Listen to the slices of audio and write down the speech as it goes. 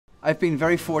I've been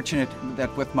very fortunate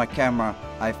that with my camera,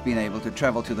 I've been able to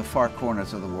travel to the far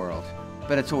corners of the world,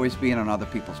 but it's always been on other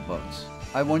people's boats.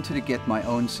 I wanted to get my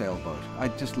own sailboat. I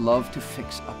just love to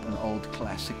fix up an old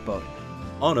classic boat.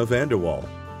 Onne Vanderwall,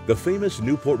 the famous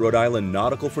Newport, Rhode Island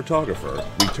nautical photographer,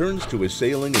 returns to his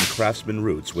sailing and craftsman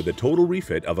roots with a total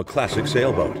refit of a classic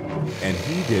sailboat. And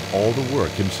he did all the work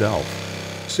himself.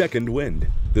 Second Wind,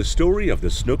 the story of the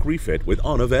Snoek Refit with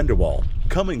Onne Vanderwall,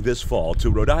 coming this fall to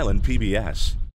Rhode Island PBS.